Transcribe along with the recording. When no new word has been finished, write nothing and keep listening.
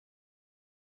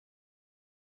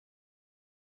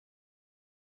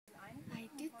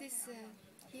this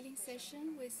healing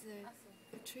session with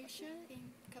Patrizia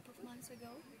a couple of months ago.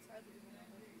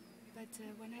 But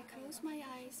when I close my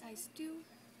eyes, I still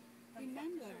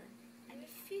remember and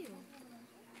feel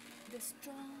the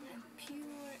strong and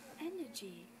pure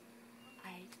energy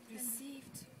I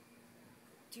received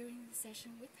during the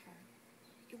session with her.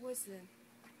 It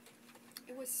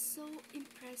was so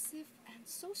impressive and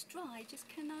so strong. I just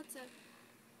cannot,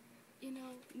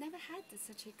 never had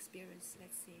such experience,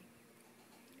 let's say.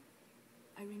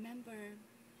 I remember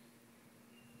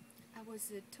I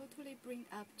was totally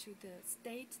brought up to the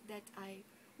state that I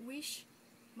wish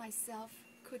myself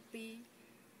could be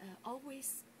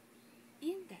always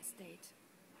in that state.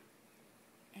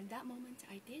 And that moment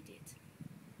I did it.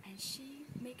 And she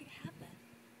made it happen.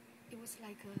 It was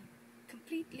like a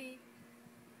completely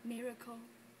miracle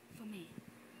for me.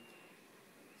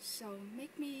 So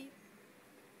make me,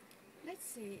 let's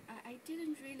say, I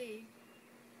didn't really,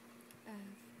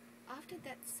 after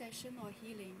that session or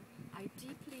healing, I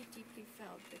deeply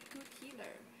felt the good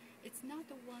healer. It's not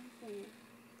the one who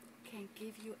can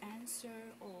give you answer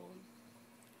or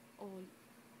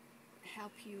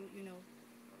help you,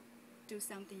 do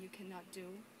something you cannot do,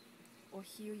 or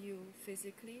heal you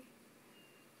physically.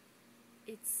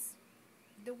 It's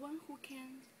the one who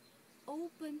can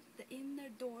open the inner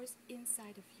doors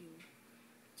inside of you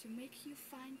to make you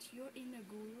find your inner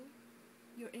guru,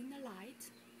 your inner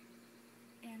light,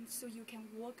 and so you can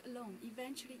walk alone.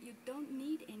 Eventually, you don't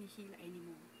need any healer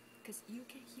anymore because you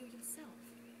can heal yourself.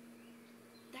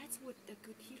 That's what the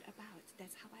good heal about.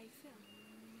 That's how I feel.